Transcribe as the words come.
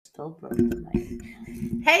Still broke the mic.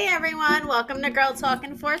 Hey everyone, welcome to Girl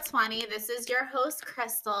Talking 420. This is your host,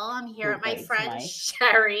 Crystal. I'm here with my friend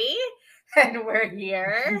Sherry, and we're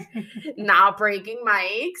here not breaking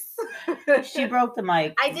mics. She broke the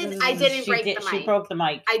mic. I didn't break the mic. She broke the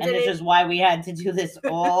mic. And this is why we had to do this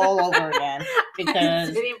all over again.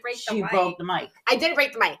 Because she broke the mic. I didn't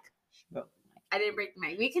break the mic. She broke the mic. I didn't break the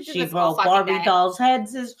mic. We could do she this all broke fucking Barbie day. dolls'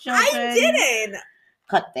 heads as children. I didn't.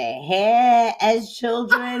 Cut their hair as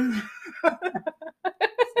children.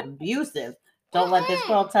 It's abusive. Don't let this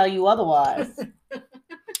girl tell you otherwise.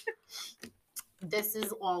 This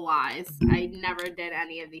is all lies. I never did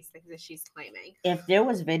any of these things that she's claiming. If there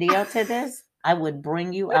was video to this, I would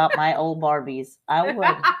bring you out my old Barbies. I would.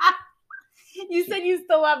 You said you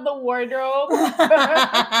still have the wardrobe.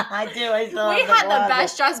 I do. I still We had the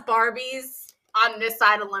best dressed Barbies on this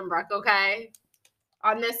side of Lynbrook, okay?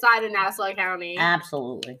 On this side of Nassau County.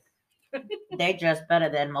 Absolutely. They dress better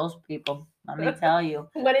than most people. Let me tell you.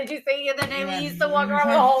 What did you say the other day? We used to walk around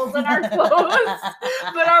with holes in our clothes,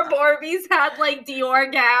 but our Barbies had like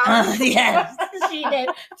Dior gowns. Yes, she did.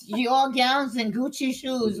 Dior gowns and Gucci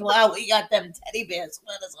shoes. Wow, we got them teddy bear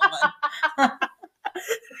sweaters on.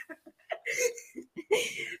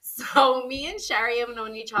 So me and Sherry have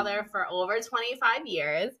known each other for over 25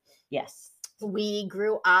 years. Yes. We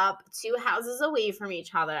grew up 2 houses away from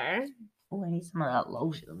each other. Oh, I need some of that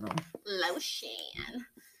lotion though. Lotion.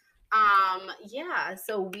 Yeah,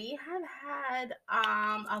 so we have had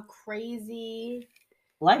a crazy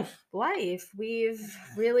life. We've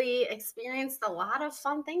really experienced a lot of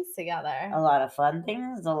fun things together. A lot of fun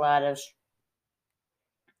things, a lot of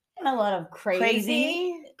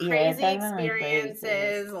crazy experiences,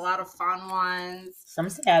 crazy. A lot of fun ones.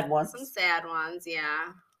 Some sad ones,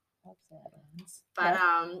 yeah. But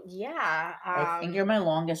yeah. I think you're my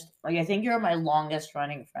longest. I think you're my longest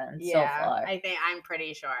running friend so far. I think I'm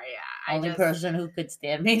pretty sure. Yeah, only person who could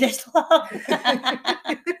stand me this long.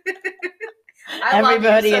 Everybody,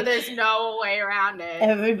 love you, so there's no way around it.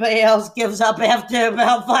 Everybody else gives up after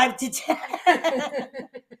about 5 to 10.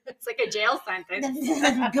 It's like a jail sentence.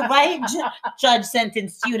 Goodbye, judge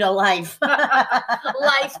sentenced you to life.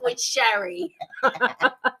 Life with Sherry. No,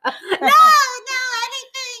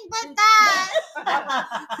 anything but that.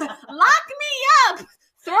 Lock me up.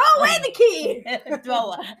 Throw away the key.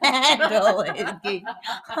 Throw away the key.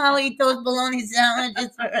 I'll eat those bologna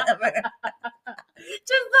sandwiches forever.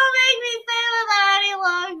 Just don't make me think of that any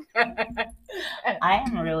longer. I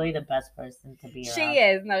am really the best person to be around. She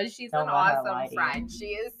is. No, she's an awesome friend. She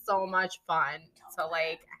is so much fun to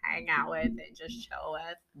hang out with and just chill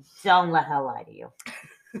with. Don't let her lie to you.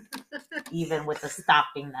 Even with the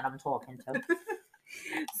stocking that I'm talking to.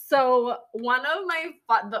 So one of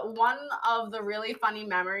the really funny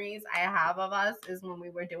memories I have of us is when we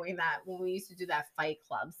used to do that Fight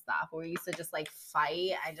Club stuff, where we used to just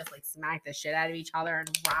fight and just smack the shit out of each other and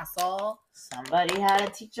wrestle. Somebody had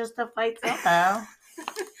to teach us to fight somehow.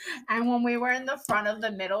 And when we were in the front of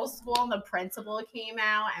the middle school and the principal came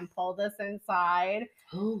out and pulled us inside.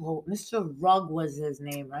 Oh, Mr. Rugg was his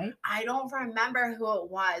name, right? I don't remember who it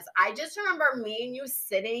was. I just remember me and you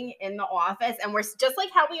sitting in the office, and we're just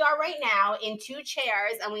like how we are right now in 2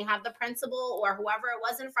 chairs, and we have the principal or whoever it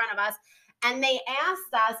was in front of us, and they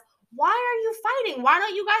asked us, why are you fighting? Why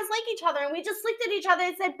don't you guys like each other? And we just looked at each other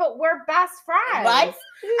and said, but we're best friends. Right?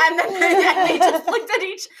 And then they just looked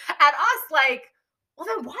at us like, well,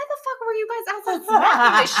 then why the fuck were you guys outside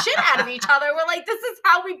smacking the shit out of each other? We're like, this is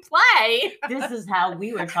how we play. This is how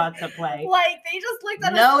we were taught to play. They just looked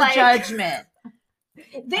at us no judgment.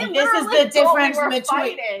 This is the difference between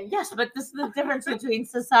fighting. Yes, but this is the difference between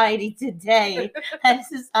society today and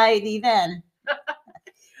society then.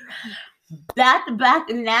 Back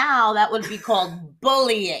now, that would be called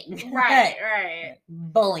bullying. Right.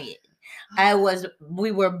 Bullying.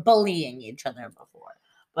 We were bullying each other before,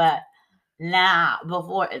 but now,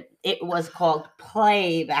 before it was called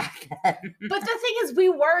play back then. But the thing is, we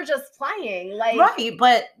were just playing, right.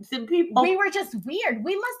 But the people, we were just weird.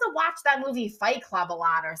 We must have watched that movie Fight Club a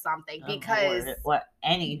lot or something because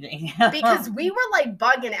anything. Because we were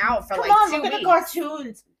bugging out for 2 look weeks. At the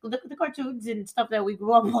cartoons. Look at the cartoons and stuff that we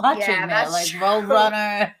grew up watching. Yeah, that's true.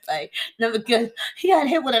 Roadrunner. Never good. He got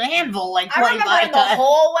hit with an anvil 25 times. I remember the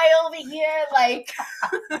hallway over here,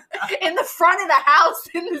 in the front of the house,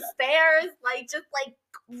 in the stairs, just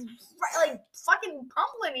fucking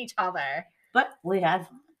pummeling each other. But we had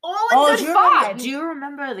fun. All in good fun. Do you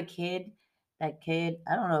remember the kid? That kid.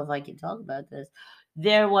 I don't know if I can talk about this.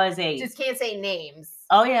 There was just can't say names.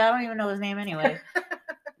 Oh yeah, I don't even know his name anyway.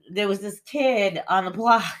 There was this kid on the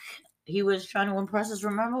block. He was trying to impress us.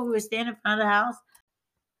 Remember we were standing in front of the house?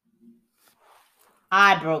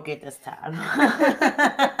 I broke it this time.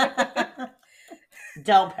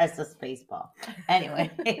 Don't press the space bar. Anyway,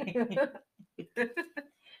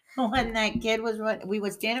 when that kid was running, we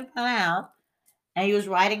were standing in front of the house, and he was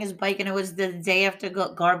riding his bike, and it was the day after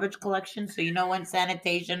garbage collection. So you know when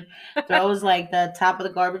sanitation throws like the top of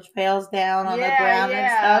the garbage pails down on the ground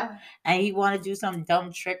and stuff, and he wanted to do some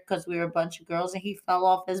dumb trick because we were a bunch of girls, and he fell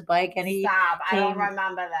off his bike, and he Stop! I don't came-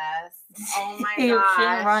 remember this. Oh my he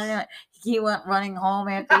gosh! he went running home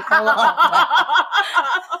after he fell off.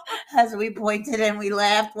 As we pointed and we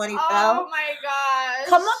laughed when he fell. Oh my gosh!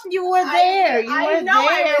 Come on, you were there. I know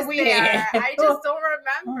I was We there. I just don't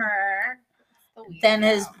remember. Then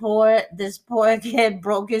this poor kid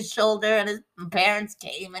broke his shoulder, and his parents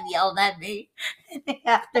came and yelled at me.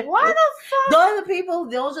 What the fuck? Those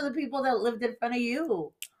are the people that lived in front of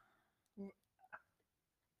you.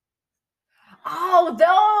 Oh,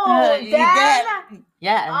 those. Yes.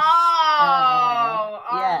 Oh,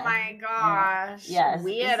 yes. My gosh. Yes.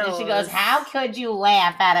 Weirdos. So she goes, "How could you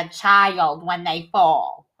laugh at a child when they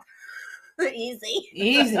fall?" Easy.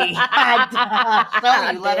 So you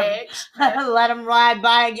let him ride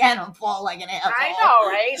by again and fall like an asshole. I know,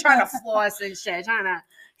 right? Trying to floss and shit.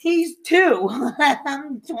 He's 2.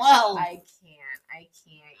 I'm 12. I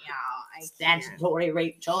can't, y'all. Statutory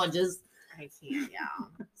rape charges. I can't, y'all.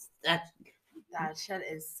 That shit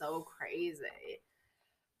is so crazy.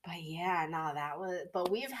 But yeah, no, but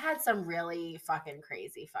we've had some really fucking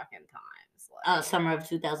crazy fucking times. Summer of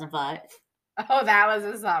 2005. Oh, that was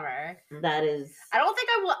the summer. That is. I don't think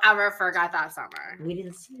I will ever forget that summer. We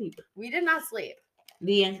didn't sleep. We did not sleep.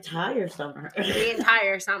 The entire summer. The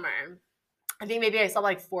entire summer. I think maybe I slept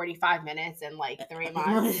like 45 minutes in like 3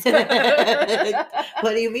 months.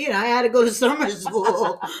 What do you mean? I had to go to summer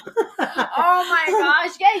school. Oh my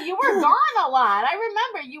gosh. Yeah, you were gone a lot. I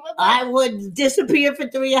remember you would I would disappear for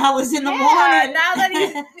 3 hours in the morning. Now that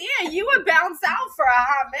you would bounce out for a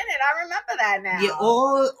hot minute. I remember that now. Yeah,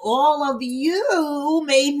 all of you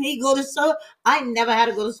made me go to I never had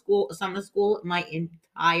to go to summer school in my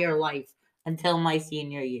entire life until my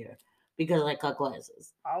senior year. Because I cut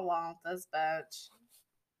classes. I want this bitch.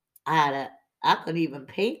 I couldn't even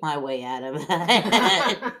paint my way out of it.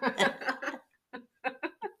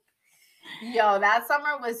 Yo, that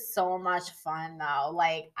summer was so much fun though.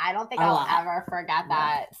 Like, I don't think I'll ever forget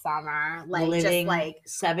that summer. Like, living just like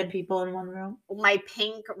 7 people in one room. My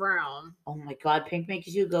pink room. Oh my God, pink makes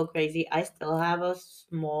you go crazy. I still have a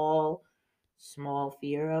small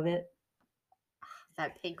fear of it.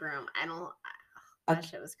 That pink room. That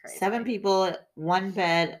shit was crazy. 7 people, 1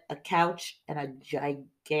 bed, a couch, and a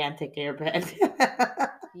gigantic airbed.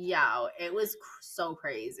 Yo, it was so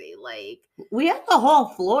crazy. Like, we had the whole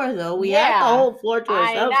floor though. We had the whole floor to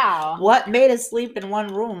ourselves. I know. What made us sleep in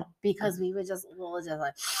one room? Because we were just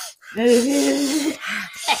like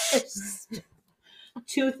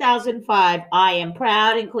 2005. I am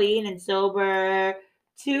proud and clean and sober.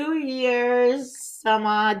 2 years, some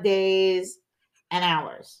odd days, and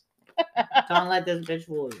hours. Don't let this bitch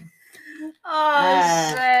fool you.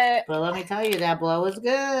 Oh shit! But let me tell you, that blow was good.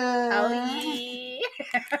 Oh yeah.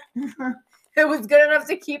 It was good enough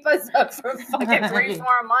to keep us up for fucking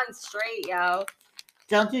 3-4 months straight, yo.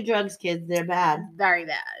 Don't do drugs, kids. They're bad. Very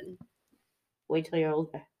bad. Wait till you're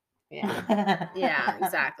older. Yeah. Yeah,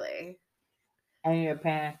 exactly. And your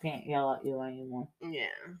parents can't yell at you anymore. Yeah.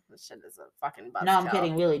 This shit is a fucking buzzkill. No, I'm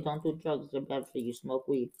kidding. Really, don't do drugs. They're bad for you. Smoke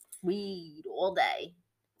weed. Weed all day.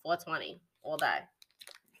 420 all day.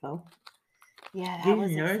 So? Yeah, that These was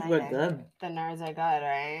nerds exciting. were good. The nerds are good,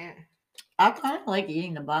 right? I kind of like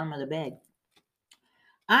eating the bottom of the bag.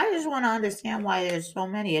 I just want to understand why there's so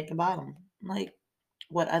many at the bottom. Like,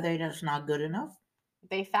 what, are they just not good enough?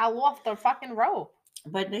 They fell off the fucking rope.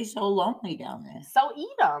 But they're so lonely down there. So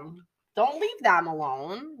eat them. Don't leave them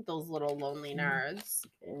alone. Those little lonely nerds.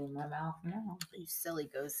 In my mouth now. You silly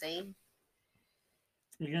goosey.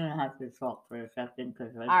 You're going to have to talk for a second. All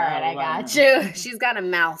right, I got you. She's got a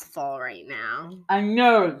mouthful right now. A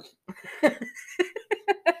nerd.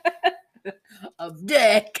 Of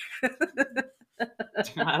dick.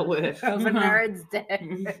 I wish. Of a nerd's dick.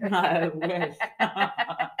 I wish.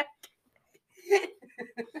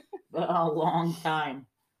 For a long time.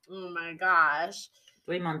 Oh my gosh.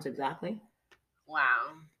 3 months exactly.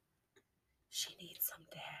 Wow. She needs some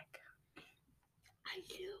dick. I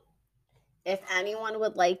do. If anyone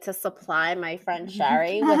would like to supply my friend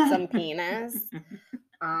Sherry with some penis,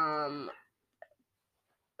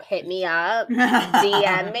 hit me up,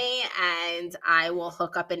 DM me, and I will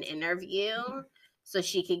hook up an interview so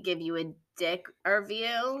she could give you a dick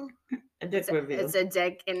review. A dick review. It's a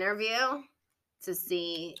dick interview to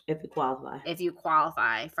see if you qualify. If you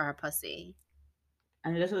qualify for her pussy.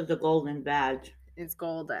 And this was the golden badge. It's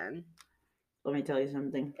golden. Let me tell you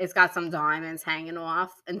something. It's got some diamonds hanging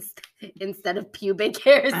off, and instead of pubic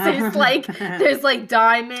hairs, there's like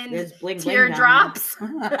diamond There's bling bling teardrops.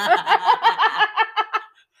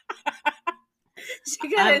 She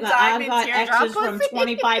got I've got exes from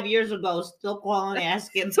 25 years ago still calling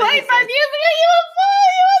asking. 25 years ago, you were 4.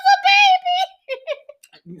 You was a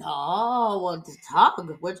baby. No, well, it's Tug.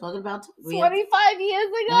 We're talking about Tug. 25 years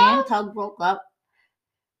ago? Me and Tug broke up.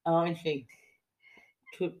 Let me see.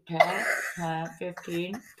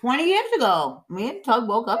 15, 20 years ago. Me and Tug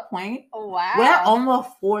broke up 20. Oh, wow. We're almost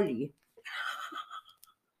 40.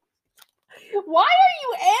 Why are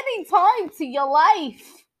you adding time to your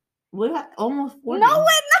life? We're almost 40. No,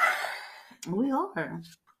 we're not. We are.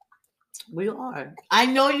 We are. I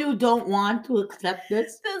know you don't want to accept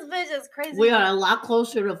this. This bitch is crazy. We are a lot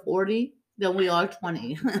closer to 40 than we are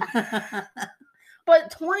 20.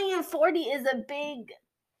 But 20 and 40 is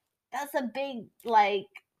that's a big, like,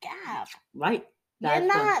 gap. Right. You're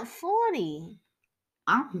not 40.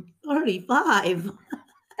 I'm 35.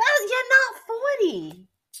 You're not 40.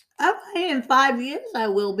 In 5 years, I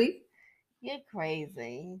will be. You're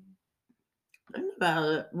crazy. Think about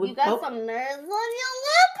it. You got some nerves on your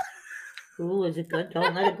lip? Ooh, is it good?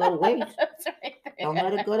 Don't let it go to waste. Right. Don't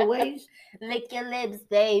let it go to waste. Lick your lips,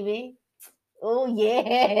 baby. Oh,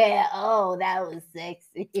 yeah. Oh, that was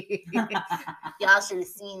sexy. Y'all should have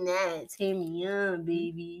seen that. Turn me on,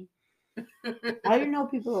 baby. How do you know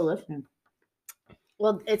people are listening?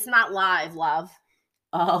 Well, it's not live, love.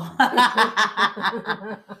 Oh.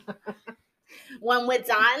 When we're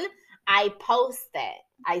done, I post it.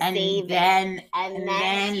 I save it. And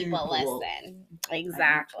then people listen.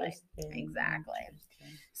 Exactly.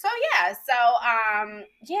 So,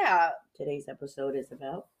 yeah. Today's episode is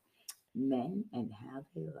about men and how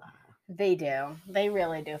they lie. They do. They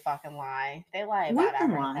really do fucking lie. They lie about Women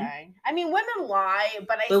everything. lie. I mean, women lie,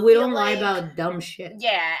 but we don't lie about dumb shit.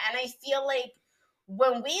 Yeah, and I feel like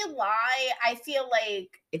when we lie, I feel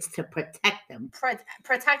like it's to protect them.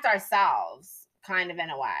 Protect ourselves, kind of, in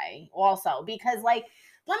a way, also. Because, like,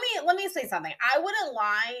 let me say something. I wouldn't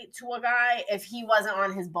lie to a guy if he wasn't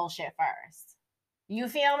on his bullshit first. You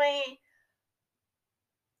feel me?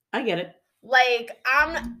 I get it. Like,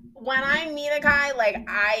 when I meet a guy, like,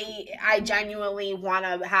 I genuinely want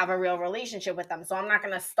to have a real relationship with them. So I'm not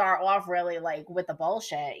going to start off really, like, with the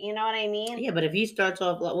bullshit. You know what I mean? Yeah, but if he starts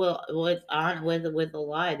off with a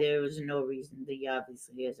lie, there was no reason that he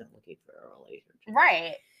obviously isn't looking for a relationship.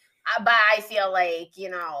 Right. But I feel like, you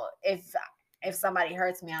know, if somebody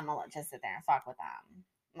hurts me, I'm going to just sit there and fuck with them.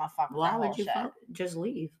 I'm going to fuck with Why would you just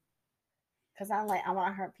leave? Because I want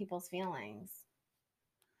to hurt people's feelings.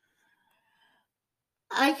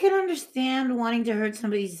 I can understand wanting to hurt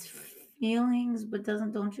somebody's feelings, but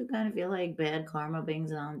don't you kind of feel like bad karma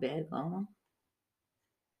brings on bad karma?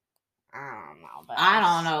 I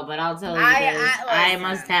don't know, but I'll tell you this. I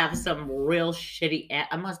must have some real shitty.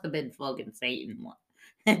 I must have been fucking Satan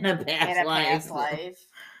in a past life.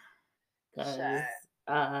 Because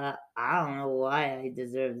I don't know why I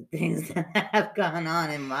deserve the things that have gone on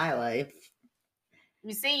in my life.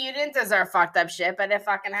 You see, you didn't deserve fucked up shit, but it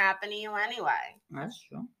fucking happened to you anyway. That's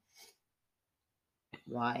true.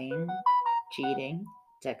 Lying, cheating,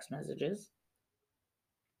 text messages.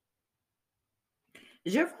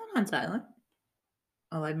 Is your phone on silent?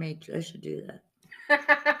 Oh, I should do that.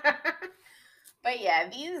 But yeah,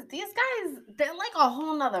 these guys, they're like a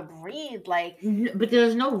whole nother breed. Like, but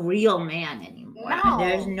there's no real man anymore. No.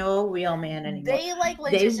 There's no real man anymore. They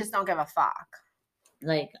legit just don't give a fuck.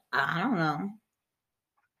 Like, I don't know.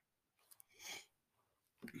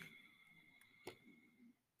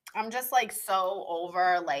 I'm just like so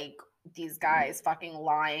over like these guys fucking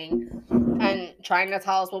lying and trying to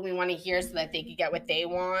tell us what we want to hear so that they can get what they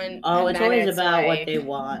want. Oh, it's always about what they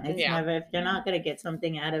want. It's never, if they're not gonna get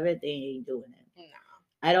something out of it, they ain't doing it. No.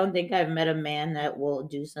 I don't think I've met a man that will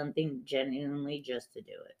do something genuinely just to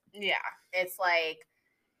do it. Yeah. It's like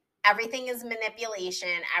everything is manipulation,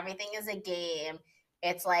 everything is a game.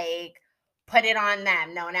 It's like put it on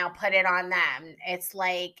them. No, now put it on them. It's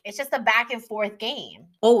like, it's just a back and forth game.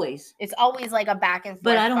 Always. It's always like a back and forth.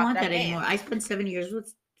 But I don't want that anymore. I spent 7 years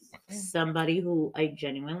with somebody who I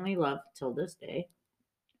genuinely love till this day.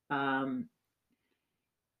 The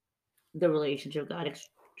relationship got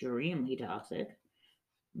extremely toxic.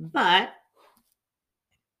 But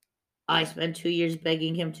I spent 2 years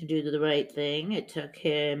begging him to do the right thing. It took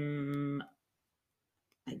him,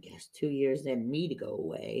 I guess, 2 years and me to go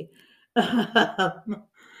away.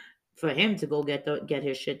 For him to go get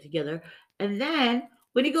his shit together. And then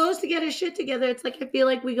when he goes to get his shit together, it's like I feel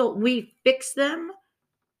like we fix them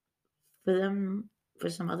for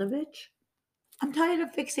some other bitch. I'm tired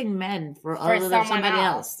of fixing men for For other than someone somebody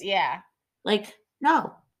else. else. Yeah. Like,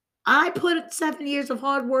 no. I put 7 years of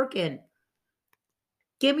hard work in.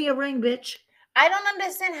 Give me a ring, bitch. I don't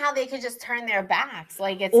understand how they could just turn their backs.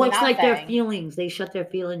 Like it's Or it's nothing. like their feelings. They shut their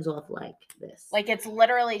feelings off like this. Like it's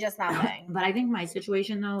literally just nothing. But I think my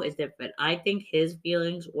situation, though, is different. I think his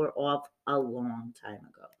feelings were off a long time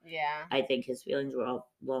ago. Yeah. I think his feelings were off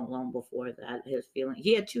long before that.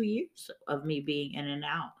 He had 2 years of me being in and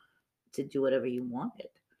out to do whatever he wanted.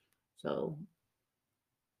 So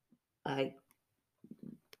I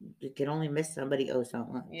can only miss somebody so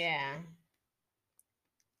much. Yeah.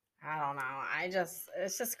 I don't know.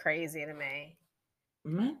 It's just crazy to me.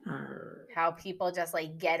 Men are how people just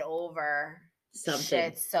like get over something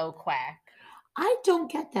shit so quick. I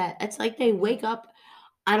don't get that. It's like they wake up.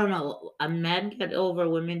 I don't know. Men get over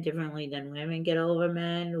women differently than women get over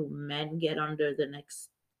men. Men get under the next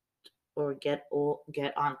or get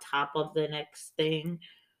on top of the next thing.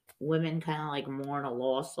 Women kind of like mourn a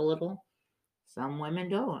loss a little. Some women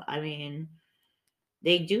don't. I mean,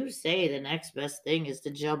 they do say the next best thing is to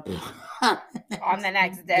jump on the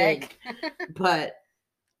next dick. But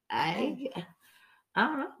I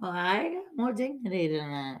don't know. I got more dignity than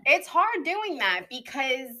that. It's hard doing that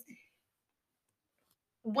because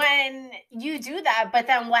when you do that, but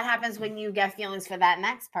then what happens when you get feelings for that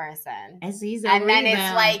next person? And then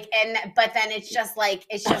it's like, but then it's just like,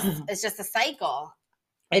 it's just a cycle.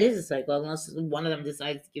 It is a cycle unless one of them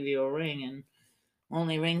decides to give you a ring, and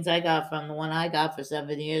only rings I got from the one I got for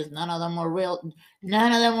 7 years, none of them were real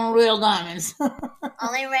diamonds.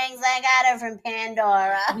 Only rings I got are from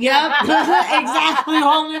Pandora. Yep, exactly.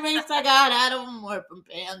 Only rings I got out of them were from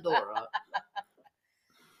Pandora.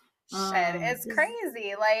 Shit, it's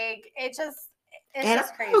crazy. Like, it's just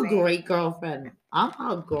crazy. I'm a great girlfriend.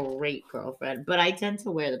 But I tend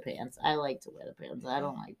to wear the pants. I like to wear the pants. I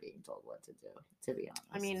don't like being told what to do, to be honest.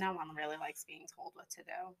 I mean, no one really likes being told what to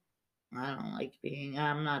do. I don't like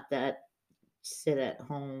I'm not that sit at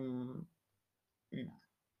home. No.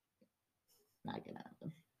 Not gonna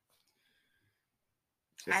happen.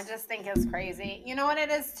 I just think it's crazy. You know what it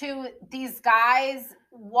is too? These guys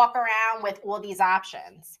walk around with all these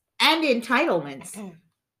options. And entitlements.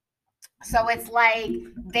 So it's like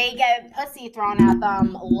they get pussy thrown at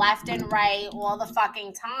them left and right all the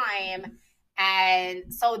fucking time. And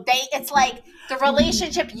so it's like the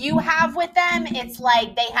relationship you have with them, it's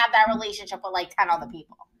like they have that relationship with like 10 other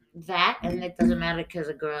people. That, and it doesn't matter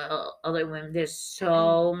because other women, there's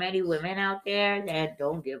so many women out there that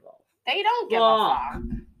don't give a They don't give a fuck.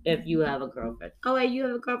 If you have a girlfriend. Oh, hey, you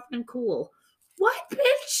have a girlfriend? Cool. What,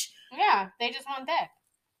 bitch? Yeah, they just want dick.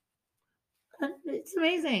 It's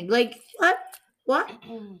amazing. Like, what?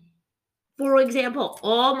 For example,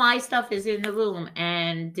 all my stuff is in the room,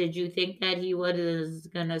 and did you think that he was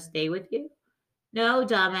gonna stay with you? No,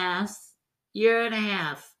 dumbass. Year and a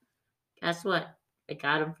half. Guess what? I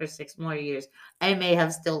got him for 6 more years. I may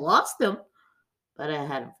have still lost him, but I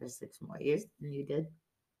had him for 6 more years than you did.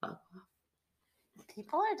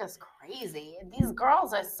 People are just crazy. These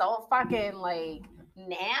girls are so fucking like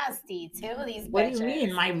nasty too. These What bitches. do you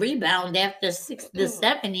mean? My rebound after 6 to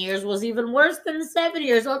 7 years was even worse than the 7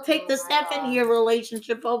 years. I'll take the 7-year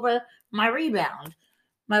relationship over my rebound.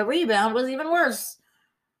 My rebound was even worse.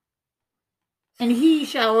 And he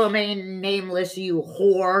shall remain nameless, you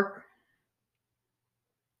whore.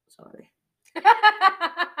 Sorry.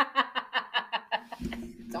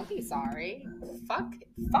 Don't be sorry.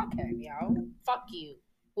 Fuck him, yo. Fuck you.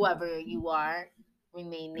 Whoever you are.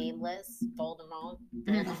 Remain nameless. Voldemort.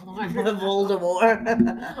 Voldemort.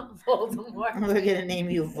 We're gonna name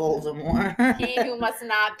you Voldemort. He who must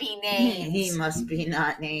not be named. He must be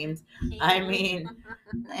not named. I mean,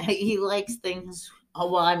 he likes things. Oh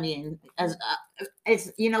well, I mean, as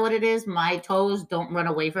it's you know what it is. My toes don't run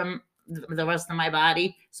away from the rest of my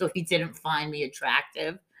body, so he didn't find me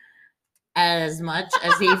attractive as much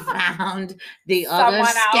as he found the other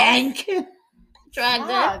skank attractive.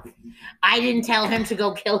 Fuck. I didn't tell him to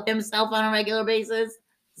go kill himself on a regular basis.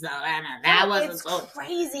 So that wasn't it's so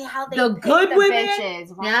crazy how they the pick good the women,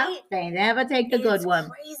 bitches, right? Yeah, they never take the good one.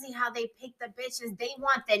 It's crazy how they pick the bitches. They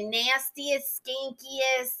want the nastiest,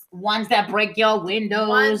 skankiest ones that break your windows,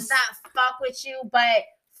 ones that fuck with you, but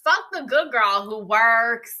fuck the good girl who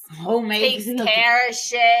works, takes care of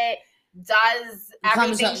shit, does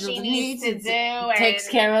everything she needs to do, takes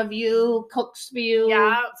care of you, cooks for you,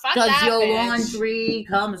 does your laundry,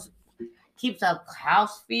 keeps a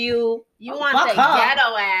house for you. You want the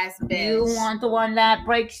ghetto ass bitch. You want the one that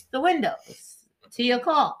breaks the windows to your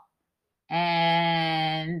car.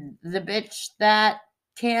 And the bitch that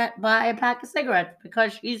can't buy a pack of cigarettes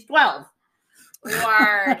because she's 12.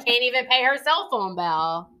 or can't even pay her cell phone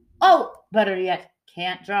bill. Oh, better yet,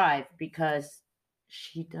 can't drive because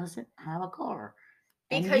she doesn't have a car.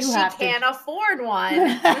 And Because you she have to- can't afford one.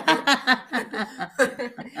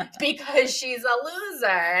 Because she's a loser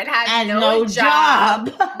and has and no job,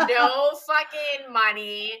 job. no fucking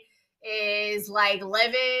money, is like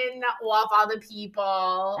living off other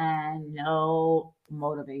people. And no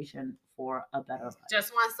motivation for a better life.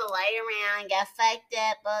 Just wants to lay around, get fucked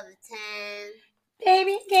up all the time.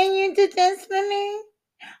 Baby, can you do this for me?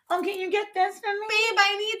 Oh, can you get this for me? Babe,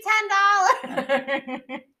 I need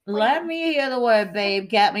 $10. Let me hear the word, babe.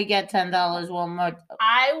 Get $10 one more.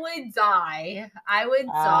 I would die. I would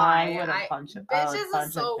I die. would have punched it. Bitches are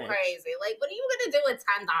so crazy. Like, what are you gonna do with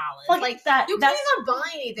 $10? Like that. you can't even buy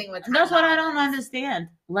anything with $10. That's what I don't understand.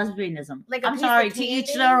 Lesbianism. Like a I'm piece of sorry, to each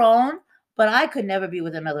candy? their own, but I could never be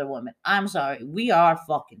with another woman. I'm sorry. We are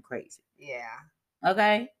fucking crazy. Yeah.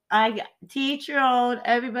 Okay? To each your own,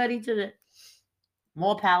 everybody to the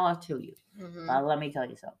more power to you. Mhm. But let me tell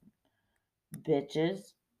you something.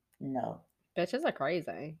 Bitches, no. Bitches are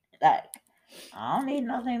crazy. Like, I don't need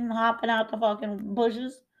nothing hopping out the fucking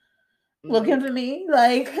bushes looking for me.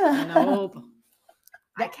 Like, Nope.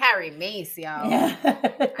 I carry mace, yo. Yeah.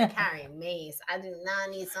 I carry mace. I do not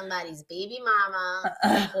need somebody's baby mama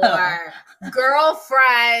or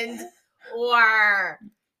girlfriend or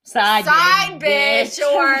side bitch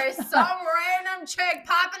or some random chick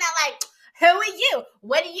popping out like, who are you?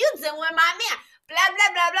 What are you doing, my man? Blah,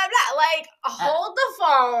 blah, blah, blah, blah. Like, hold the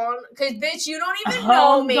phone, because, bitch, you don't even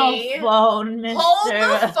know me. Hold the phone, Mr. Hold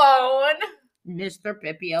the phone. Mr.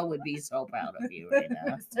 Pipio would be so proud of you right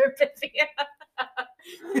now. Mr. Pipio.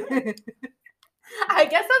 I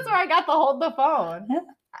guess that's where I got the hold the phone.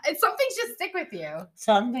 Some things just stick with you.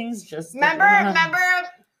 Some things just remember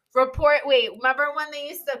when they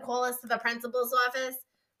used to call us to the principal's office?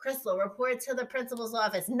 Crystal, report to the principal's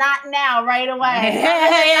office. Not now, right away.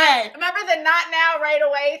 Remember the not now, right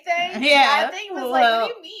away thing? Yeah. That thing was like, what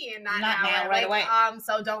do you mean? Not now, right away.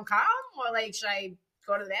 So don't come? Or like, should I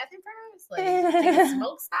go to the bathroom first? Like, take a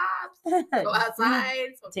smoke stops? Go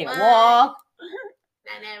outside? Take a walk?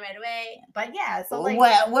 Not now, right away. But yeah, so like.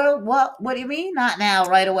 What do you mean, not now,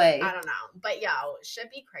 right away? I don't know. But yo, should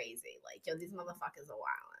be crazy. Like, yo, these motherfuckers are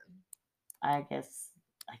wildin'. I guess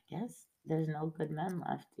there's no good men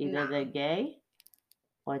left. Either they're gay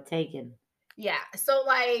or taken. Yeah. So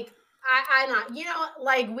like I know,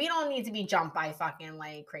 like we don't need to be jumped by fucking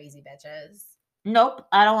like crazy bitches. Nope.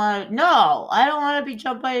 I don't want to be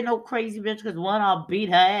jumped by no crazy bitch because one, I'll beat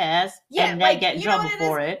her ass. Yeah, and like, they get in trouble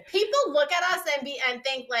for it. People look at us and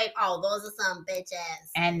think like, oh, those are some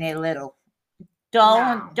bitches. And they're little.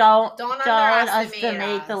 Don't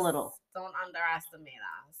underestimate the little. Don't underestimate us.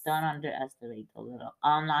 Don't underestimate the little.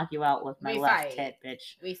 I'll knock you out with my left hit,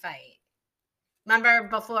 bitch. We fight. Remember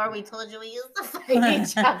before we told you we used to fight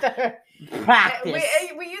each other? Practice.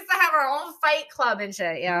 We used to have our own fight club and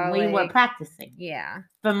shit. We were practicing. Yeah.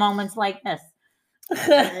 For moments like this.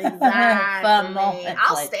 Exactly.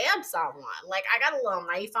 I'll stab someone. Like, I got a little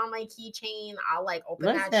knife on my keychain. I'll like open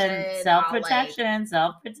that shit. Self-protection.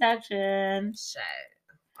 Shit.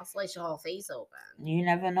 I'll slice your whole face open. You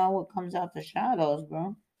never know what comes out the shadows,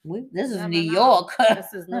 bro. This is New York.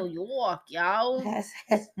 This is New York, yo.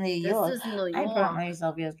 That's New York. This is New York. I burnt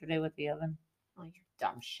myself yesterday with the oven. Oh, you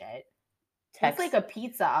dumb shit. It's like a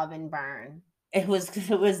pizza oven burn. It was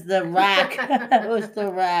the rack. It was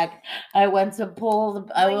the rack. I went to pull the.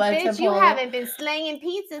 Bitch, you haven't been slinging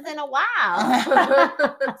pizzas in a while.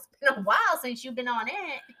 It's been a while since you've been on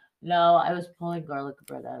it. No, I was pulling garlic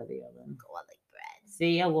bread out of the oven. Garlic bread.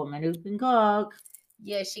 See, a woman who can cook.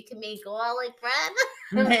 Yeah, she can make garlic bread.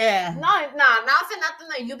 Yeah. No, not for nothing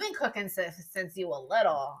though. You've been cooking since you were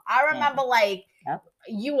little. I remember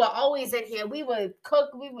you were always in here. We would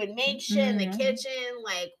cook. We would make shit in the kitchen.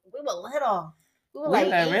 Like we were little. We were like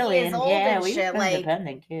 8 years old and we shit. were Like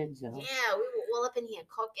independent kids. Though. Yeah, we were all up in here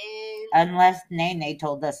cooking. Unless Nene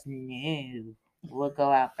told us no, we'll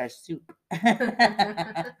go out for soup.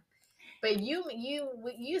 But we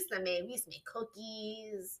used to make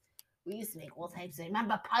cookies. We used to make all types of.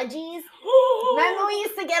 Remember Pudgies? Remember we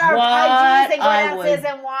used to get our Pudgies and go downstairs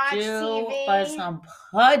and watch TV. For some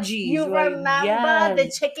Pudgies. You remember the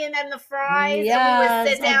chicken and the fries? Yes, and we would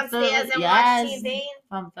sit downstairs and watch TV.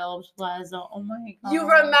 From Phillips Plaza. Oh my God. You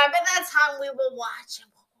remember that time we were watching?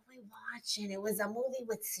 What were we watching? It was a movie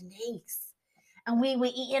with snakes. And we were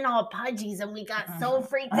eating our Pudgies and we got so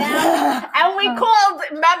freaked out. And we called,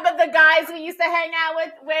 remember the guys we used to hang out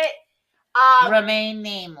with? Remain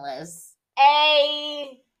nameless.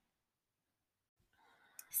 A-C-N-G?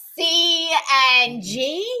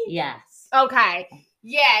 Yes. Okay.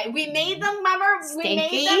 Yeah, we made them, remember, we made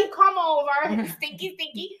Stinky? them come over.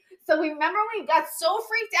 Stinky. So we remember we got so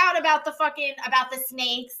freaked out about the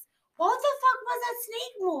snakes. What the fuck was that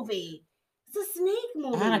snake movie? It's a snake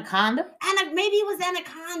movie. Anaconda? Maybe it was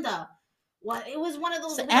Anaconda. What? It was one of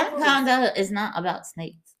those. So weird movies. Anaconda is not about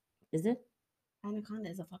snakes, is it? Anaconda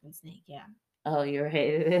is a fucking snake, yeah. Oh, you're right.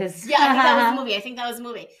 It is. Yeah, I think that was a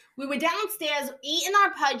movie. We were downstairs eating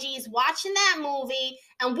our pudgies, watching that movie,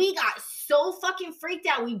 and we got so fucking freaked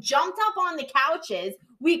out. We jumped up on the couches.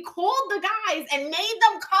 We called the guys and made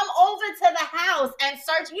them come over to the house and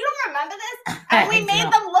search. You don't remember this? And we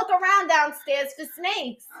made them look around downstairs for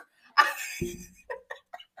snakes.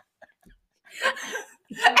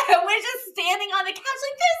 And we're just standing on the couch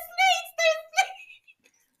like, there's snakes.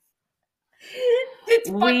 It's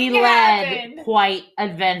we led quite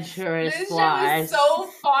adventurous This lives. shit was so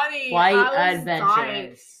funny. Quite adventurous.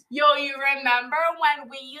 Dying. Yo, you remember when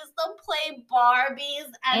we used to play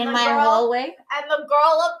Barbies and in my hallway? And the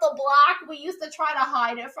girl up the block, we used to try to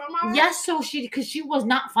hide it from her? Yes, because she was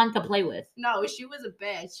not fun to play with. No, she was a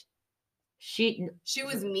bitch. She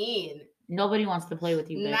was mean. Nobody wants to play with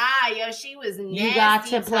you, bitch. Nah, yo, she was nasty. You got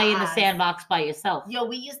to play in the sandbox by yourself. Yo,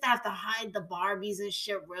 we used to have to hide the Barbies and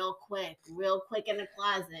shit real quick in the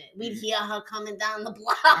closet. We'd hear her coming down the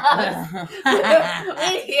block.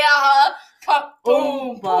 We'd hear her come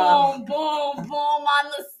boom, boom, boom, boom on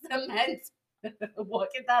the cement.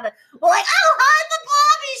 Walking down it. We're like, oh, hide the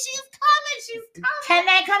Barbie. She's coming. Can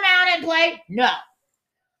they come out and play? No.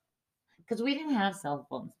 Because we didn't have cell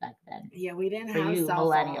phones back then. Yeah, we didn't For have you cell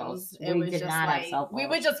millennials. phones. We did not have cell phones. We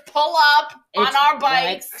would just pull up on our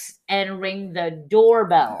bikes and ring the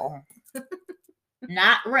doorbell.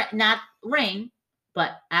 not ring,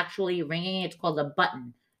 but actually ringing. It's called a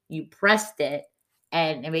button. You pressed it,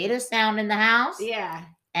 and it made a sound in the house. Yeah.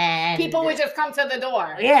 And people would just come to the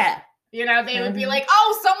door. Yeah. You know, they would be like,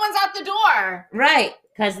 oh, someone's at the door. Right.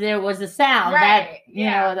 Because there was a sound that, you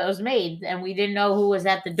know, that was made. And we didn't know who was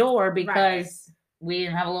at the door because we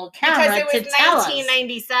didn't have a little camera because it was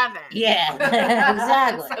 1997. Yeah,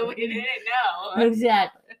 exactly. So we didn't know.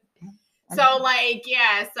 Exactly. So, like,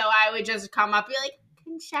 yeah. So I would just come up and be like,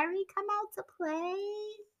 can Sherry come out to play?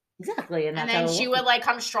 Exactly. And then she would, like,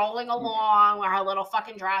 come strolling along with her little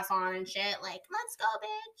fucking dress on and shit. Like, let's go,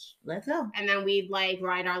 bitch. Let's go. And then we'd, like,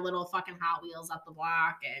 ride our little fucking Hot Wheels up the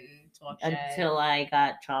block and talk shit. Until I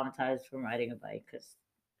got traumatized from riding a bike because,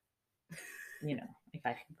 you know, I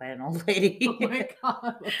got hit by an old lady. Oh, my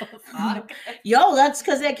God. What the fuck? Yo, that's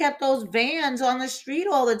because they kept those vans on the street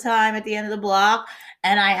all the time at the end of the block.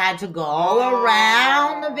 And I had to go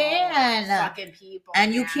around the van. Fucking people.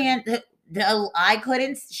 And you can't...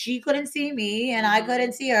 she couldn't see me and I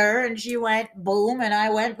couldn't see her, and she went boom and I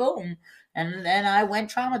went boom, and then I went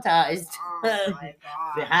traumatized. Oh my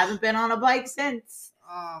God. Haven't been on a bike since.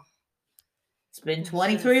 Oh. It's been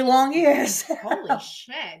 23 long years. Holy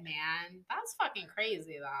shit, man. That's fucking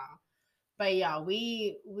crazy though. But yeah,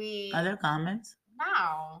 we Other comments?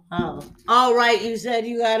 No. Oh, right. You said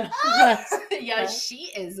you got Yeah,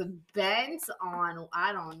 she is bent on,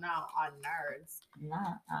 I don't know, on nerds.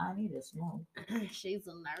 Nah, I need to smoke. She's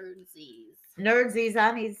a nerdsies. Nerdsies,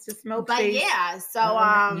 I need to smoke. But face. yeah,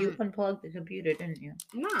 so you unplugged the computer, didn't you?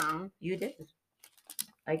 No. You did.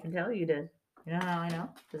 I can tell you did. You know how I know?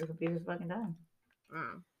 Because the computer's fucking dying.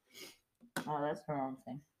 Oh, that's the wrong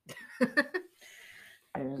thing.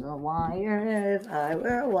 There's a wire. If I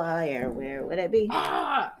were a wire, where would it be?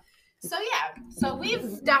 So yeah, so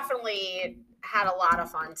we've definitely had a lot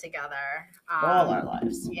of fun together. All our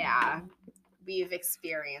lives. Yeah, we've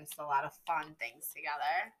experienced a lot of fun things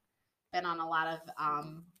together. Been on a lot of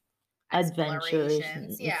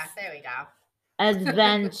adventures. Yeah, there we go.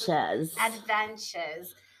 Adventures.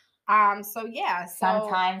 Adventures. So yeah. So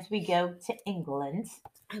sometimes we go to England.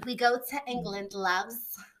 We go to England,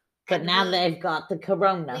 loves. But now they've got the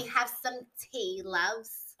corona. We have some tea,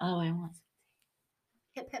 loves. Oh, I want some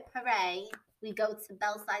tea. Hip hip hooray. We go to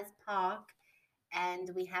Belsize Park and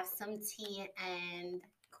we have some tea and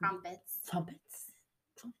crumpets. Crumpets?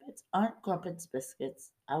 Aren't crumpets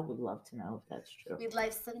biscuits? I would love to know if that's true. We'd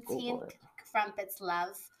like some tea and crumpets,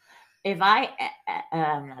 love. If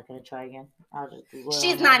I'm not going to try again. I'll just Google it.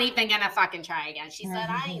 She's not even going to fucking try again. She said,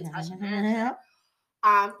 I ain't touching that.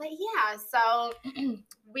 But yeah, so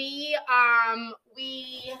we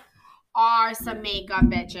are some makeup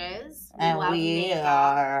bitches. And we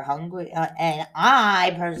are hungry. And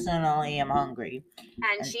I personally am hungry.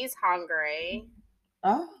 And she's hungry.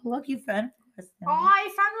 Oh, look, you friend. requested Oh, me? I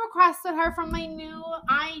friend requested her from my new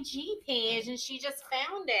IG page, and she just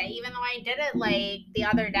found it, even though I did it like the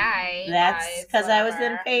other day. That's Guys, because I was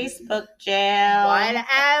in whatever. Facebook jail. Whatever.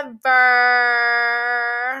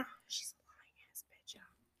 She's lying ass bitch.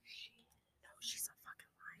 She's a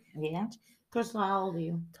fucking lying. Yeah. Crystal, how old are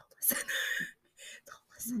you? Don't listen. Don't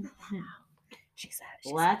listen to that. She said.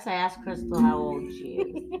 Let's ask Crystal how old she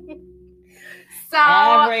is. So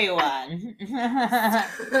Everyone.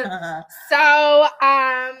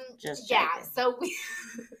 Just yeah. checking. So we.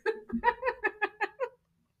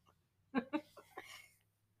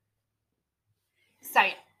 So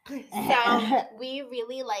we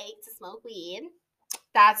really like to smoke weed.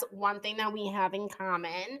 That's one thing that we have in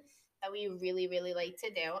common that we really, really like to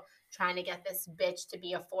do. Trying to get this bitch to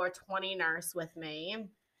be a 420 nurse with me.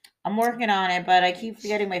 I'm working on it, but I keep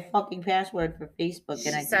forgetting my fucking password for Facebook,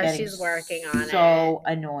 and She it's says getting she's working on so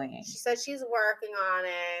annoying. She said she's working on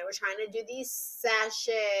it. We're trying to do these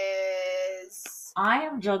sessions. I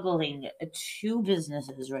am juggling 2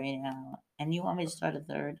 businesses right now, and you want me to start a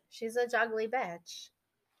third? She's a juggly bitch.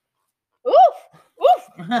 Oof! Oof!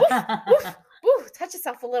 Oof! Oof! Touch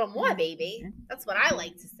yourself a little more, baby. That's what I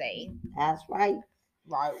like to say. That's right.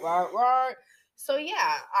 Right. So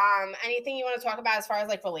yeah, anything you want to talk about as far as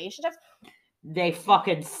like relationships? They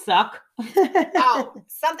fucking suck. Oh,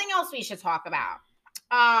 something else we should talk about.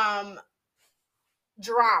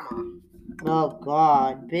 Drama. Oh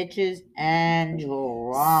God, bitches and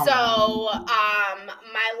drama. So,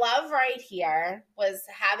 my love right here was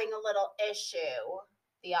having a little issue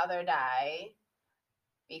the other day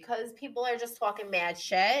because people are just talking mad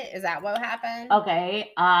shit. Is that what happened?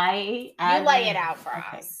 Okay, You lay it out for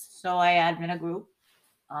us. So I admin a group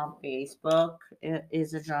on Facebook. It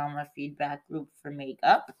is a drama feedback group for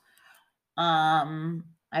makeup.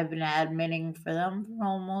 I've been adminning for them for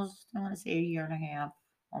almost, I want to say, 1.5 years,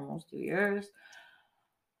 almost 2 years.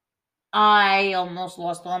 I almost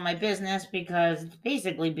lost all my business because it's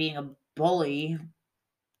basically being a bully.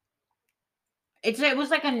 It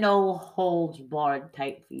was like a no holds barred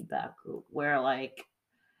type feedback group where like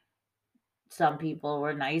some people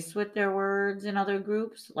were nice with their words in other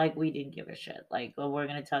groups. Like we didn't give a shit. Like, well, we're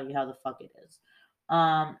gonna tell you how the fuck it is.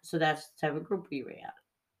 So that's the type of group we ran.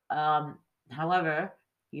 However,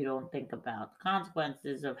 you don't think about the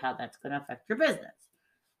consequences of how that's gonna affect your business.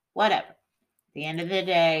 Whatever. At the end of the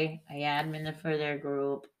day, I admin for their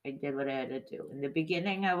group. I did what I had to do. In the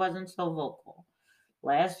beginning, I wasn't so vocal.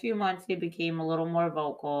 Last few months, I became a little more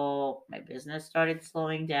vocal. My business started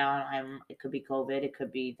slowing down. It could be COVID. It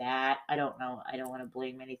could be that. I don't know. I don't want to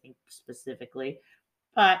blame anything specifically,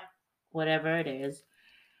 but whatever it is,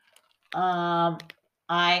 I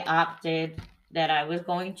opted that I was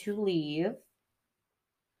going to leave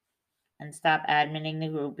and stop adminning the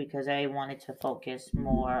group because I wanted to focus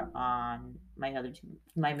more on my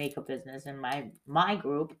makeup business and my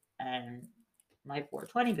group and my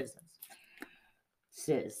 420 business.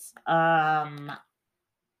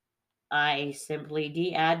 I simply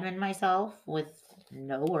de-admin myself with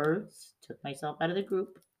no words, took myself out of the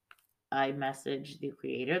group. I messaged the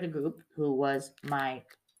creator of the group, who was my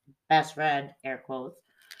best friend, air quotes,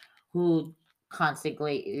 who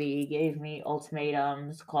constantly gave me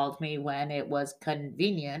ultimatums, called me when it was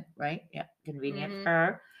convenient, right? Yeah, convenient for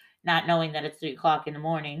her, not knowing that it's 3 o'clock in the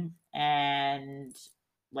morning. And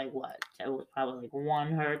like what? It was probably like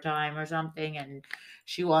 1 her time or something. And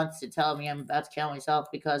she wants to tell me I'm about to kill myself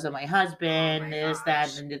because of my husband,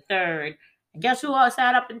 that, and the third. And guess who else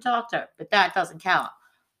sat up and talked to her? But that doesn't count.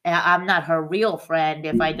 I'm not her real friend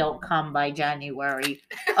if I don't come by January.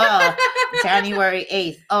 January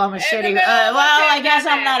 8th. Oh, I'm a shitty. I guess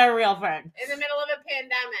I'm not a real friend. In the middle of a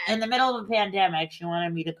pandemic. In the middle of a pandemic, she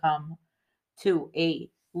wanted me to come to a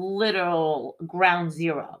literal ground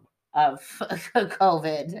zero of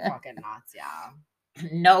COVID. Fucking nuts, yeah.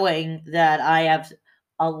 Knowing that I have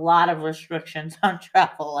a lot of restrictions on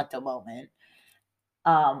travel at the moment.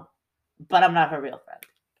 But I'm not her real friend.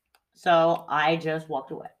 So I just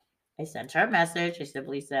walked away. I sent her a message. I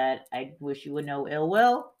simply said, I wish you would know ill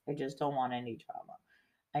will. I just don't want any drama.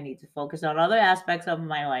 I need to focus on other aspects of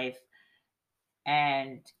my life.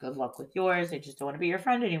 And good luck with yours. I just don't want to be your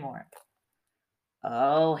friend anymore.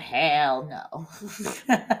 Oh, hell no.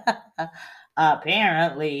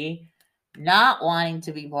 Apparently, not wanting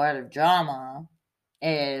to be part of drama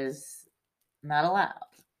is not allowed.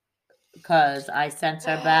 Because I sent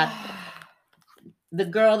her back the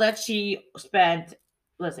girl that she spent.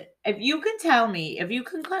 Listen, if you can tell me, if you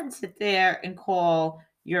can come sit there and call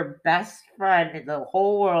your best friend in the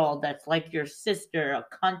whole world that's like your sister, a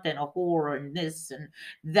cunt and a whore and this and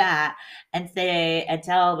that, and say and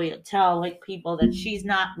tell like people that she's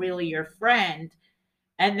not really your friend,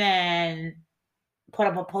 and then put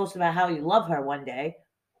up a post about how you love her one day.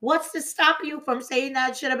 What's to stop you from saying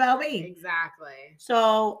that shit about me? Exactly.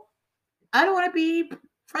 So I don't want to be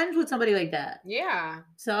friends with somebody like that. Yeah. I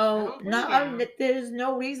So don't blame no, you. there's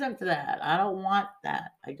no reason for that. I don't want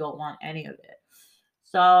that. I don't want any of it.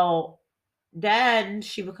 So then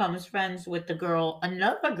she becomes friends with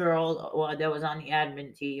another girl that was on the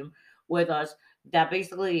admin team with us that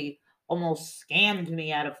basically almost scammed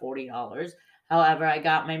me out of $40. However, I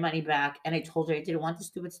got my money back and I told her I didn't want the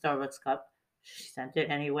stupid Starbucks cup. She sent it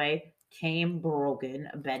anyway. Came broken,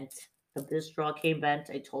 bent. The straw came bent.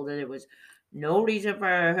 I told her there was no reason for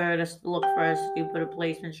her to look for a stupid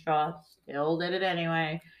replacement straw. Still did it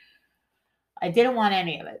anyway. I didn't want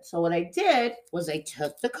any of it. So what I did was I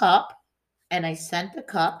took the cup and I sent the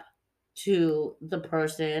cup to the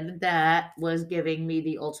person that was giving me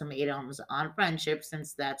the ultimatums on friendship,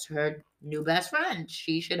 since that's her new best friend.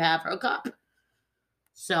 She should have her cup.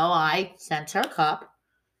 So I sent her a cup.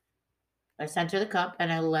 I sent her the cup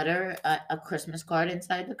and I let her a Christmas card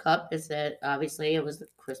inside the cup. It said, obviously, it was the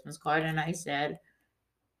Christmas card. And I said,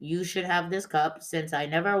 you should have this cup since I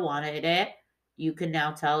never wanted it. You can now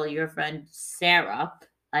tell your friend Sarah,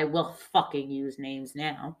 I will fucking use names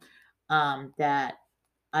now, that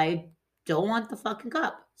I don't want the fucking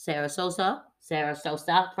cup. Sarah Sosa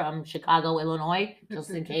from Chicago, Illinois, just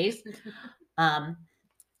in case. Um,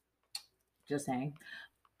 just saying.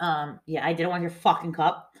 Yeah, I didn't want your fucking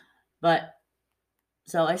cup, but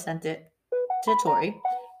so I sent it to Tori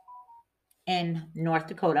in North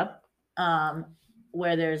Dakota, um,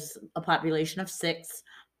 where there's a population of 6.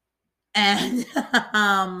 And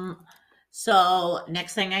so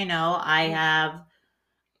next thing I know, I have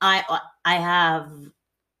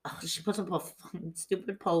she puts up a fucking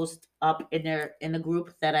stupid post up in the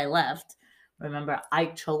group that I left. Remember, I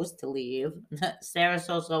chose to leave. Sarah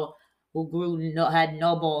Soso, who had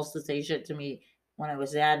no balls to say shit to me when I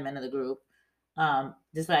was the admin of the group,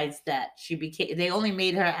 decides that they only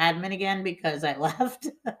made her admin again because I left.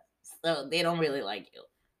 So they don't really like you.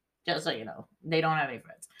 Just so you know, they don't have any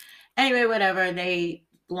friends. Anyway, whatever.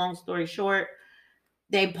 Long story short,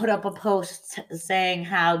 they put up a post saying,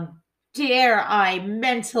 how dare I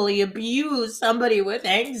mentally abuse somebody with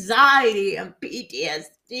anxiety and PTSD?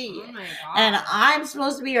 Oh my And god. I'm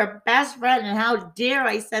supposed to be her best friend, and how dare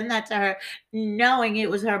I send that to her knowing it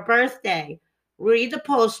was her birthday? Read the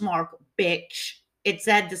postmark, bitch. It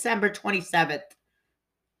said December 27th.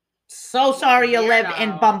 So sorry you live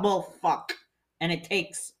in Weirdo. Bumblefuck. And it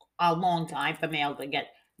takes a long time for mail to get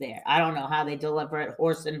there. I don't know how they deliver it,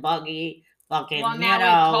 horse and buggy, fucking, Well, you now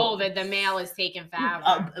know. with COVID, the mail is taking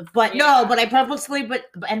forever. But no, Yeah. but I purposely, but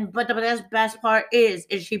the best part is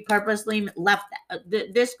she purposely left.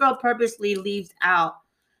 This girl purposely leaves out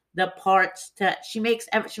the parts she makes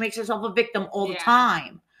herself a victim all the Yeah.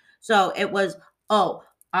 time. So it was, oh,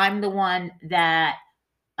 I'm the one that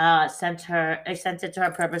I sent it to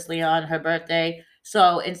her purposely on her birthday.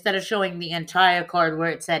 So instead of showing the entire card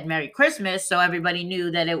where it said Merry Christmas, so everybody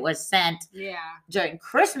knew that it was sent Yeah. during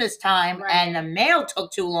Christmas time and the Right. mail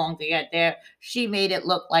took too long to get there, she made it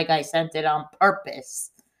look like I sent it on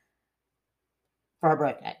purpose for her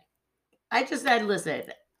birthday. I just said, listen,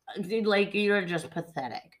 dude, like, you're just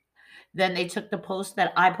pathetic. Then they took the post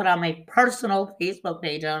that I put on my personal Facebook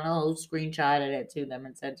page. I don't know who screenshotted it to them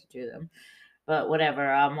and sent it to them. But whatever,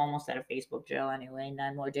 I'm almost out of Facebook jail anyway.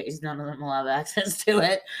 9 more days, none of them will have access to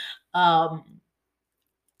it.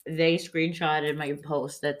 They screenshotted my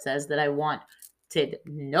post that says that I wanted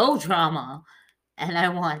no drama and I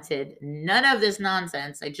wanted none of this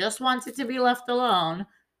nonsense. I just wanted to be left alone.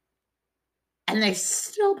 And they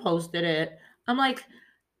still posted it. I'm like,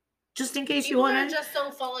 just in case People you are want to. just so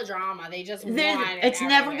full of drama. They just want it It's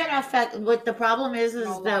never everywhere. gonna affect. What the problem is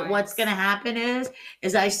No that what's lies. gonna happen is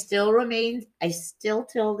I still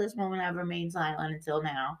till this moment I've remained silent until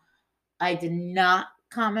now. I did not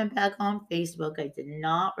comment back on Facebook. I did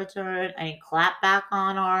not return. I didn't clap back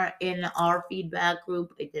on our feedback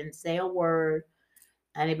group. I didn't say a word.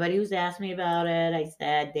 Anybody who's asked me about it, I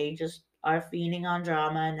said they just are fiending on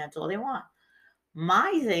drama and that's all they want.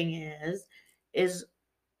 My thing is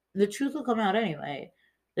the truth will come out anyway.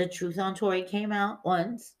 The truth on Tori came out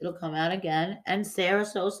once. It'll come out again. And Sarah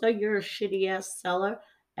Sosa, you're a shitty ass seller.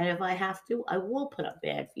 And if I have to, I will put up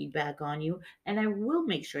bad feedback on you. And I will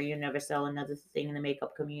make sure you never sell another thing in the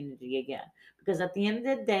makeup community again. Because at the end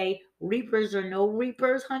of the day, reapers or no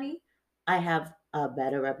reapers, honey, I have a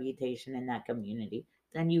better reputation in that community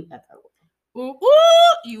than you ever will. Ooh,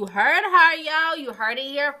 ooh, you heard her, yo. You heard it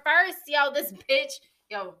here first, yo. This bitch,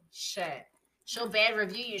 yo, shit. She'll bad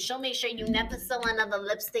review you. She'll make sure you never sell another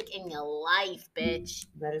lipstick in your life, bitch.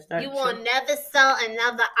 Better start. You will never sell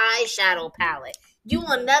another eyeshadow palette. You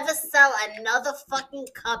will never sell another fucking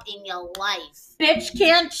cup in your life. Bitch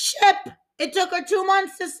can't ship. It took her 2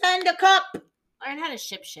 months to send a cup. Learn how to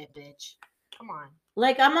ship shit, bitch. Come on.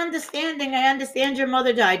 Like, I'm understanding. I understand your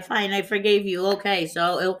mother died. Fine, I forgave you. Okay,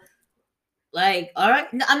 so like, all right.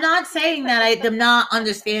 I'm not saying that I'm not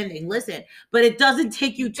understanding. Listen, but it doesn't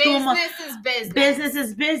take you 2 months. Business is business. Business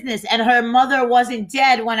is business. And her mother wasn't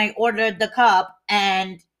dead when I ordered the cup,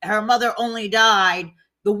 and her mother only died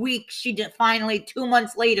the week she did finally 2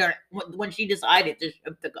 months later when she decided to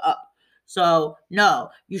ship the cup. So no,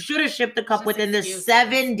 you should have shipped the cup Just within the excuses.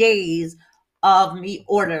 7 days of me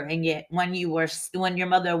ordering it when your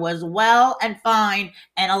mother was well and fine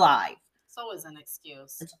and alive. It's always an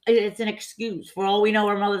excuse. It's an excuse. For all we know,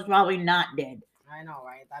 her mother's probably not dead. I know,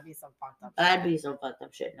 right? That'd be some fucked up shit. That'd be some fucked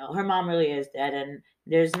up shit. No, her mom really is dead, and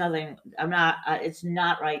there's nothing. I'm not. It's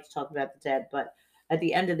not right to talk about the dead, but at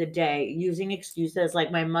the end of the day, using excuses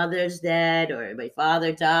like my mother's dead or my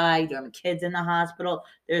father died or my kid's in the hospital,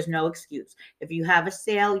 there's no excuse. If you have a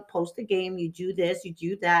sale, you post a game, you do this, you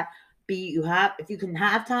do that. If you can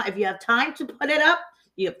have time, if you have time to put it up,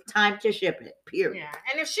 you have time to ship it. Period. Yeah,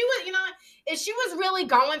 and if she was, if she was really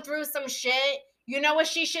going through some shit, you know what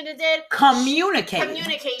she should have did?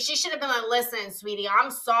 Communicate. She should have been like, "Listen, sweetie,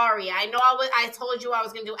 I'm sorry. I know I told you I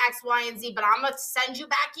was gonna do X, Y, and Z, but I'm gonna send you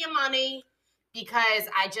back your money because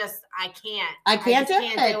I can't. I can't do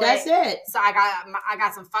it. That's it. So I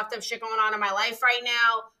got some fucked up shit going on in my life right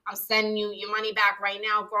now. I'm sending you your money back right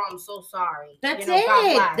now, girl. I'm so sorry. That's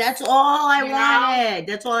it. That's all I wanted.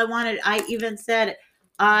 That's all I wanted. I even said,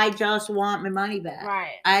 I just want my money back.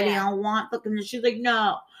 Right. I don't want the. She's like,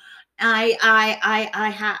 no. It's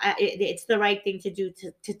the right thing to do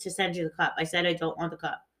to send you the cup. I said I don't want the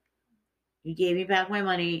cup. You gave me back my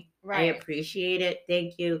money. Right. I appreciate it.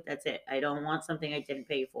 Thank you. That's it. I don't want something I didn't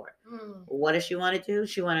pay for. What does she want to do?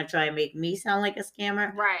 She want to try and make me sound like a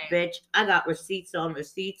scammer? Right. Bitch, I got receipts on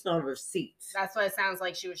receipts on receipts. That's what it sounds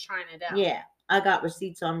like she was trying to do. Yeah. I got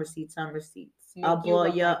receipts on receipts on receipts. I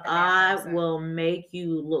will make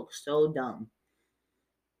you look so dumb.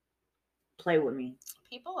 Play with me.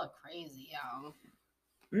 People are crazy, yo.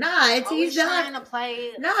 Nah, it's easy. Trying to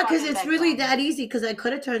play. Nah, because it's really that easy. Because I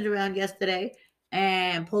could have turned around yesterday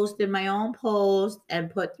and posted my own post and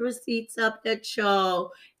put the receipts up that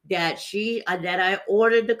show that I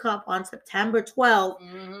ordered the cup on September 12th,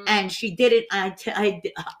 and she didn't. I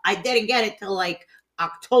didn't get it till like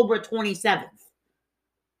October 27th.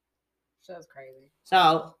 That's crazy.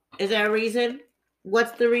 So, is there a reason?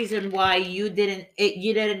 What's the reason why you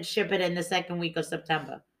didn't ship it in the second week of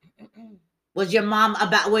September? Was your mom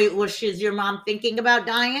your mom thinking about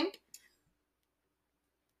dying?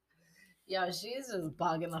 Yo, she's just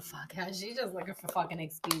bugging the fuck out. She's just looking for fucking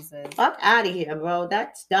excuses. Fuck out of here, bro.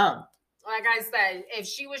 That's dumb. Like I said, if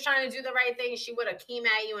she was trying to do the right thing, she would have came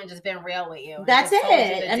at you and just been real with you. That's it.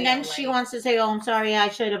 And then she wants to say, "Oh, I'm sorry. I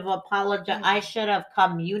should have apologized. I should have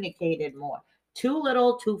communicated more. Too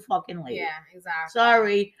little, too fucking late." Yeah, exactly.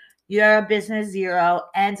 Sorry. You're a business zero.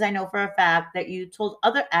 And I know for a fact that you told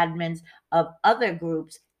other admins of other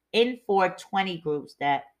groups in 420 groups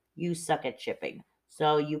that you suck at shipping.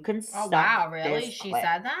 So you can Oh, wow, really? She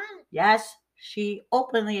said that? Yes, she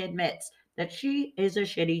openly admits that she is a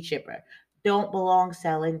shitty shipper. Don't belong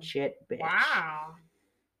selling shit, bitch. Wow.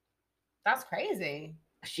 That's crazy.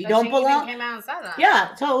 She don't belong. Even came out and said that.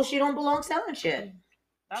 Yeah, so she don't belong selling shit.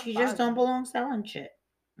 She just don't belong belong selling shit.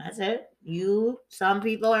 That's it. Some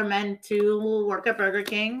people are meant to work at Burger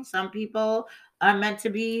King. Some people are meant to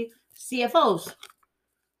be CFOs.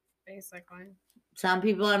 Basically. Some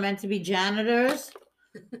people are meant to be janitors.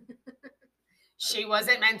 She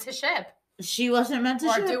wasn't meant to ship. She wasn't meant to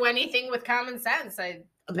ship. Or do anything with common sense.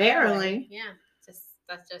 Apparently. Yeah.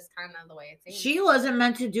 That's just kind of the way it seems. She wasn't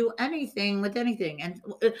meant to do anything with anything. And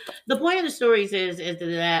the point of the stories is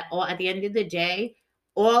that at the end of the day,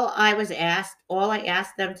 all I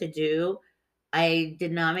asked them to do, I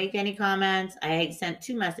did not make any comments. I sent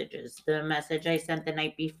 2 messages. The message I sent the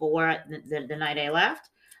night before, the night I left,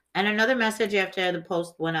 and another message after the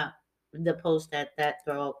post went up. The post that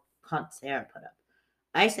girl Sarah put up.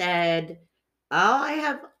 I said, I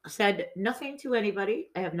have said nothing to anybody.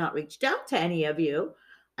 I have not reached out to any of you.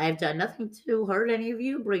 I have done nothing to hurt any of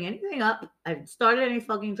you, bring anything up. I haven't started any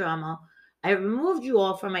fucking drama. I removed you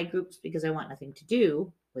all from my groups because I want nothing to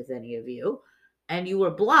do with any of you. And you were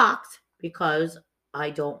blocked because I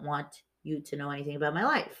don't want you to know anything about my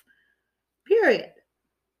life. Period.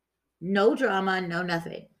 No drama, no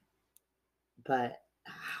nothing. But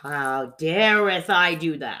how dareth I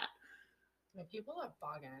do that? The people are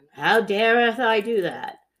bugging. How dareth I do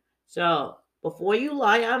that? So before you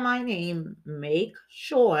lie on my name, make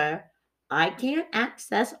sure I can't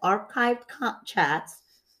access archived chats,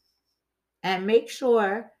 and make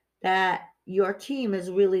sure that your team is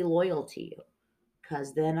really loyal to you,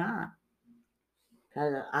 because they're not.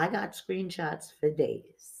 Because I got screenshots for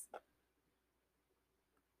days.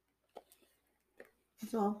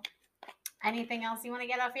 That's all. Anything else you want to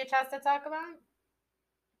get off your chest to talk about?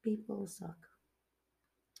 People suck.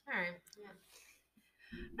 All right. Yeah.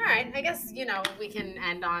 All right. I guess, we can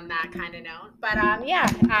end on that kind of note. But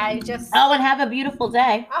yeah, I just Oh, and have a beautiful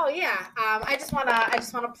day. Oh yeah. I just wanna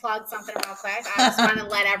plug something real quick. I just wanna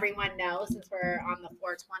let everyone know, since we're on the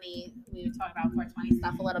 420, we were talking about 420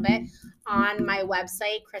 stuff a little bit. On my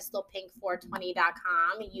website,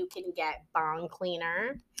 crystalpink420.com, you can get bong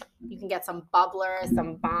cleaner. You can get some bubblers,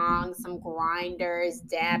 some bongs, some grinders,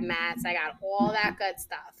 dab mats. I got all that good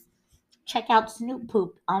stuff. Check out Snoop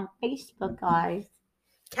Poop on Facebook, guys.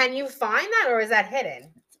 Can you find that, or is that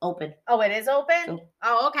hidden? It's open. Oh, it is open? So,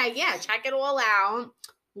 Oh, okay. Yeah, check it all out.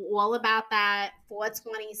 All about that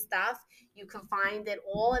 420 stuff. You can find it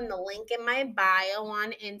all in the link in my bio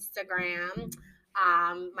on Instagram.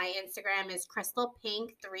 My Instagram is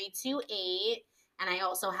crystalpink328. And I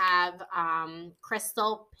also have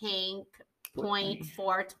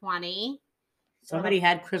crystalpink.420. somebody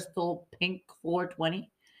had Crystal Pink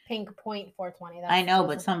 420. Pink.420. I know,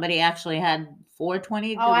 but somebody actually had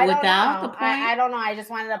 420 I don't without know. the point. I don't know. I just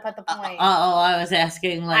wanted to put the point. I was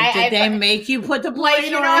asking, like, did they make you put the point? Like,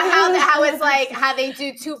 you know how it's like how they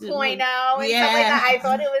do 2.0 and stuff like that. I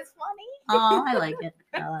thought it was funny. Oh, I like it.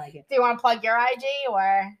 I like it. Do you want to plug your IG,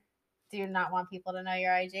 or do you not want people to know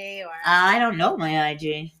your IG? Or I don't know my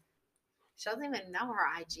IG. She doesn't even know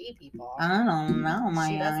her IG, people. I don't know my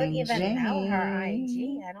IG. She doesn't even know her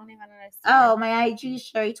IG. I don't even understand. Oh, my IG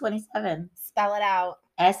is Sherry27. Spell it out.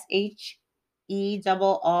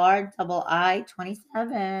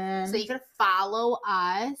 SHERRII27. So you can follow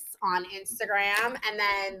us on Instagram, and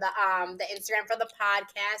then the Instagram for the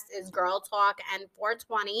podcast is Girl Talk and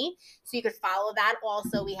 420. So you could follow that.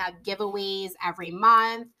 Also, we have giveaways every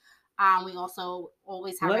month. We also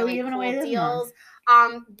always have really cool deals.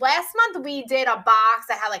 Last month we did a box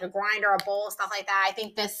that had like a grinder, a bowl, stuff like that. I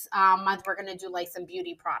think this month we're gonna do like some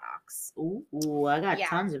beauty products. Ooh, I got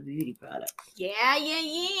tons of beauty products. Yeah.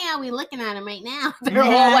 We looking at them right now. They're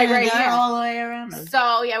all like right here, all the way around us.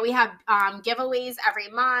 So yeah, we have giveaways every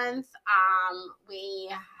month. We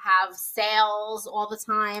have sales all the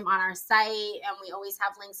time on our site, and we always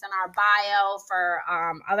have links in our bio for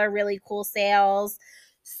other really cool sales.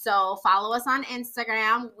 So follow us on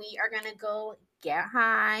Instagram. We are gonna go get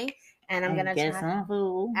high, and I'm gonna get some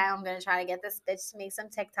food. And I'm gonna try to get this bitch to make some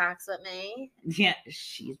TikToks with me. Yeah,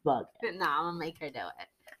 she's bugging. No, I'm gonna make her do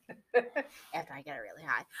it after I get her really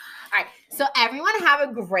high. All right. So everyone have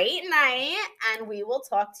a great night, and we will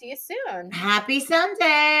talk to you soon. Happy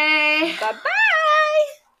Sunday. Bye-bye.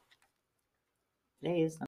 Today is